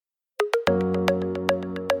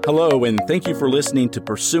Hello, and thank you for listening to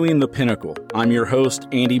Pursuing the Pinnacle. I'm your host,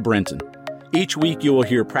 Andy Brenton. Each week, you will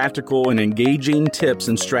hear practical and engaging tips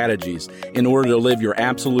and strategies in order to live your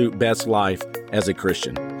absolute best life as a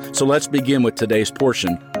Christian. So let's begin with today's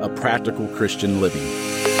portion of Practical Christian Living.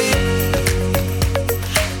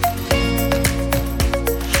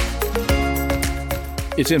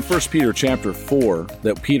 It's in 1 Peter chapter 4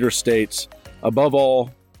 that Peter states, "Above all,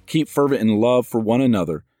 keep fervent in love for one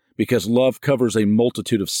another, because love covers a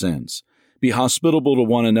multitude of sins. Be hospitable to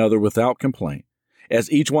one another without complaint.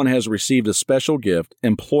 As each one has received a special gift,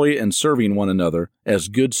 employ it in serving one another as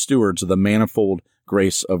good stewards of the manifold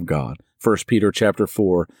grace of God." 1 Peter chapter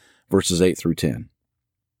 4, verses 8 through 10.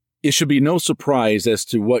 It should be no surprise as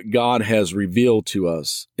to what God has revealed to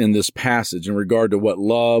us in this passage in regard to what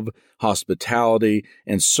love, hospitality,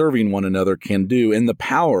 and serving one another can do, and the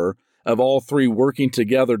power of all three working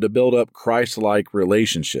together to build up Christ-like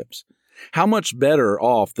relationships. How much better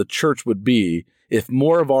off the church would be if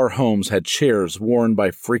more of our homes had chairs worn by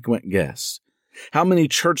frequent guests. How many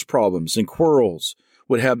church problems and quarrels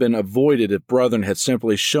would have been avoided if brethren had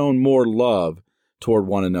simply shown more love toward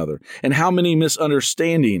one another? And how many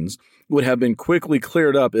misunderstandings would have been quickly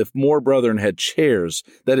cleared up if more brethren had chairs,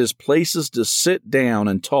 that is, places to sit down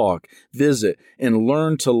and talk, visit, and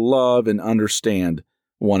learn to love and understand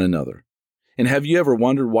one another? And have you ever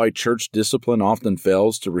wondered why church discipline often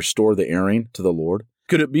fails to restore the erring to the Lord?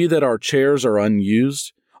 Could it be that our chairs are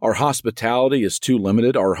unused, our hospitality is too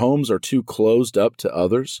limited, our homes are too closed up to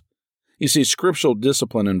others? You see, scriptural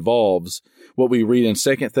discipline involves what we read in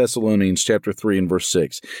 2 Thessalonians chapter 3 and verse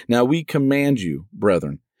 6. "Now we command you,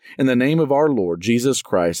 brethren, in the name of our Lord Jesus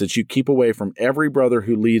Christ, that you keep away from every brother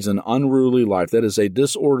who leads an unruly life, that is, a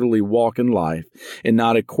disorderly walk in life, and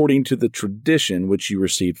not according to the tradition which you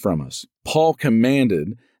received from us." Paul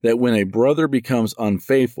commanded that when a brother becomes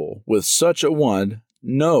unfaithful, with such a one,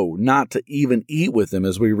 no, not to even eat with him,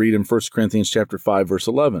 as we read in 1 Corinthians chapter 5, verse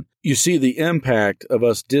 11. You see, the impact of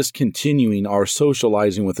us discontinuing our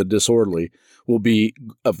socializing with the disorderly will be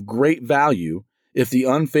of great value if the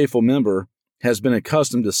unfaithful member has been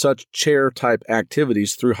accustomed to such chair-type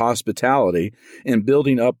activities through hospitality and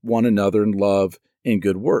building up one another in love and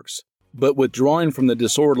good works. But withdrawing from the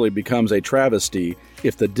disorderly becomes a travesty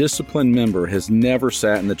if the disciplined member has never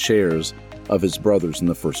sat in the chairs of his brothers in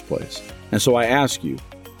the first place. And so I ask you,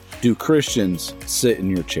 do Christians sit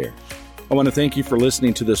in your chair? I want to thank you for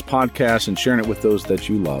listening to this podcast and sharing it with those that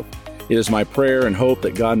you love. It is my prayer and hope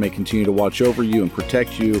that God may continue to watch over you and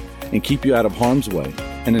protect you and keep you out of harm's way.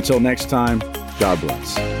 And until next time, God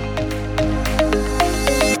bless.